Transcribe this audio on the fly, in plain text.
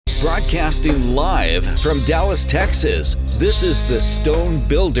Broadcasting live from Dallas, Texas, this is the Stone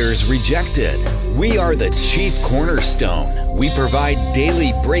Builders Rejected. We are the chief cornerstone. We provide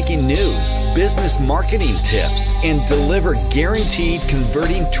daily breaking news, business marketing tips, and deliver guaranteed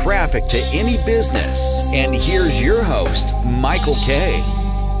converting traffic to any business. And here's your host, Michael Kay.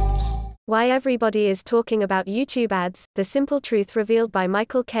 Why everybody is talking about YouTube ads, the simple truth revealed by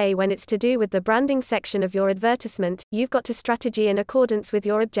Michael Kay. When it's to do with the branding section of your advertisement, you've got to strategy in accordance with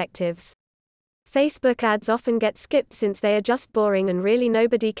your objectives. Facebook ads often get skipped since they are just boring and really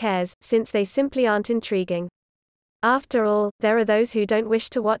nobody cares, since they simply aren't intriguing. After all, there are those who don't wish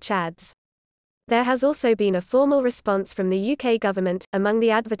to watch ads. There has also been a formal response from the UK government, among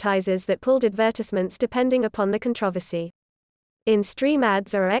the advertisers that pulled advertisements depending upon the controversy. In-stream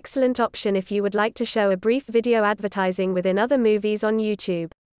ads are an excellent option if you would like to show a brief video advertising within other movies on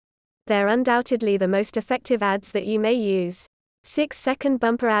YouTube. They're undoubtedly the most effective ads that you may use. 6-second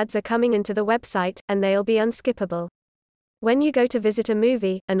bumper ads are coming into the website, and they'll be unskippable. When you go to visit a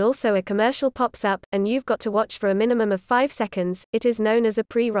movie, and also a commercial pops up, and you've got to watch for a minimum of 5 seconds, it is known as a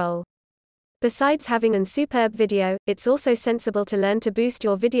pre-roll. Besides having a superb video, it's also sensible to learn to boost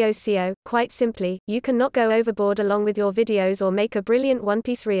your video's SEO. Quite simply, you cannot go overboard along with your videos or make a brilliant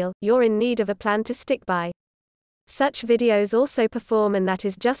one-piece reel. You're in need of a plan to stick by. Such videos also perform, and that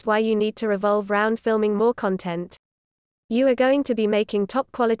is just why you need to revolve round filming more content. You are going to be making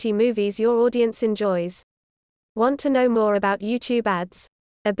top-quality movies your audience enjoys. Want to know more about YouTube ads?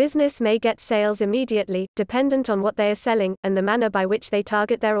 A business may get sales immediately, dependent on what they are selling, and the manner by which they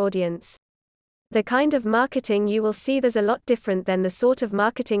target their audience. The kind of marketing you will see there's a lot different than the sort of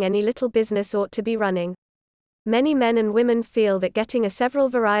marketing any little business ought to be running. Many men and women feel that getting a several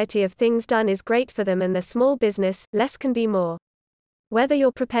variety of things done is great for them and their small business. Less can be more. Whether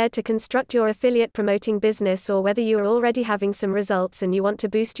you're prepared to construct your affiliate promoting business or whether you are already having some results and you want to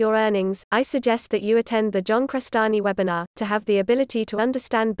boost your earnings, I suggest that you attend the John Crestani webinar, to have the ability to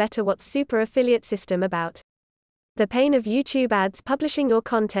understand better what's super affiliate system about. The pain of YouTube ads publishing your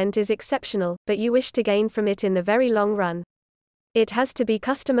content is exceptional, but you wish to gain from it in the very long run. It has to be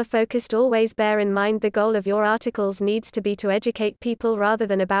customer focused. Always bear in mind the goal of your articles needs to be to educate people rather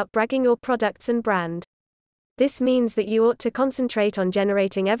than about bragging your products and brand. This means that you ought to concentrate on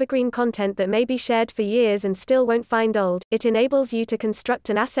generating evergreen content that may be shared for years and still won't find old. It enables you to construct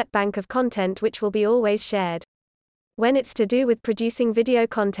an asset bank of content which will be always shared. When it's to do with producing video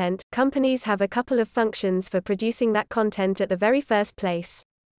content, companies have a couple of functions for producing that content at the very first place.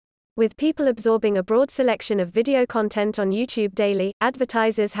 With people absorbing a broad selection of video content on YouTube daily,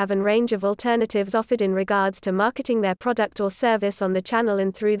 advertisers have a range of alternatives offered in regards to marketing their product or service on the channel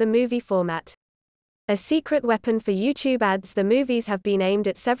and through the movie format. A secret weapon for YouTube ads, the movies have been aimed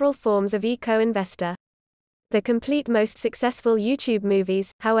at several forms of eco-investor. The complete most successful YouTube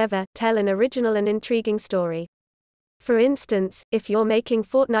movies, however, tell an original and intriguing story. For instance, if you're making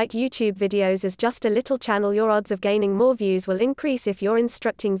Fortnite YouTube videos as just a little channel, your odds of gaining more views will increase if you're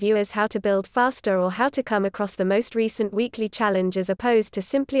instructing viewers how to build faster or how to come across the most recent weekly challenge as opposed to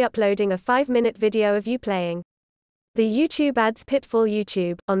simply uploading a 5-minute video of you playing. The YouTube ads pitfall.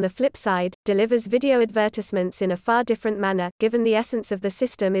 YouTube, on the flip side, delivers video advertisements in a far different manner, given the essence of the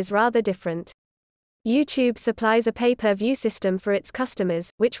system is rather different. YouTube supplies a pay-per-view system for its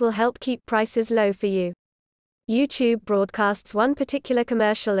customers, which will help keep prices low for you. YouTube broadcasts one particular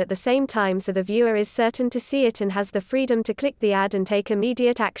commercial at the same time so the viewer is certain to see it and has the freedom to click the ad and take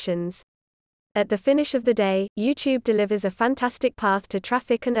immediate actions. At the finish of the day, YouTube delivers a fantastic path to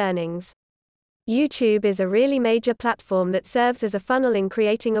traffic and earnings. YouTube is a really major platform that serves as a funnel in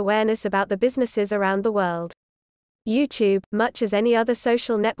creating awareness about the businesses around the world. YouTube, much as any other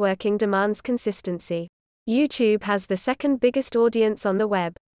social networking, demands consistency. YouTube has the second biggest audience on the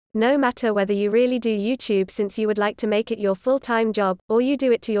web. No matter whether you really do YouTube since you would like to make it your full-time job, or you do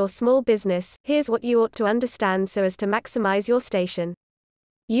it to your small business, here's what you ought to understand so as to maximize your station.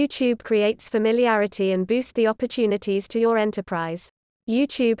 YouTube creates familiarity and boosts the opportunities to your enterprise.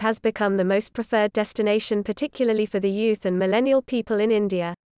 YouTube has become the most preferred destination, particularly for the youth and millennial people in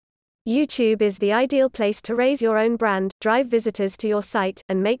India. YouTube is the ideal place to raise your own brand, drive visitors to your site,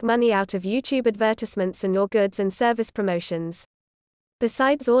 and make money out of YouTube advertisements and your goods and service promotions.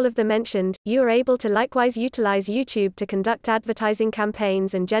 Besides all of the mentioned, you are able to likewise utilize YouTube to conduct advertising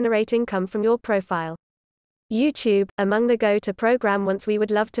campaigns and generate income from your profile. YouTube, among the go-to program once we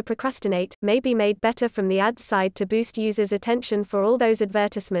would love to procrastinate, may be made better from the ads side to boost users' attention for all those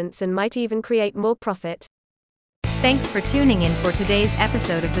advertisements and might even create more profit. Thanks for tuning in for today's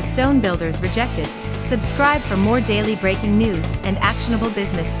episode of the Stone Builders Rejected. Subscribe for more daily breaking news and actionable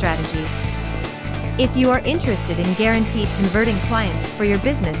business strategies. If you are interested in guaranteed converting clients for your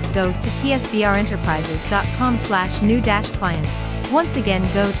business, go to tsbrenterprises.com/new-clients. Once again,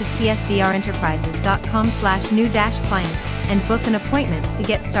 go to tsbrenterprises.com/new-clients and book an appointment to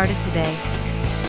get started today.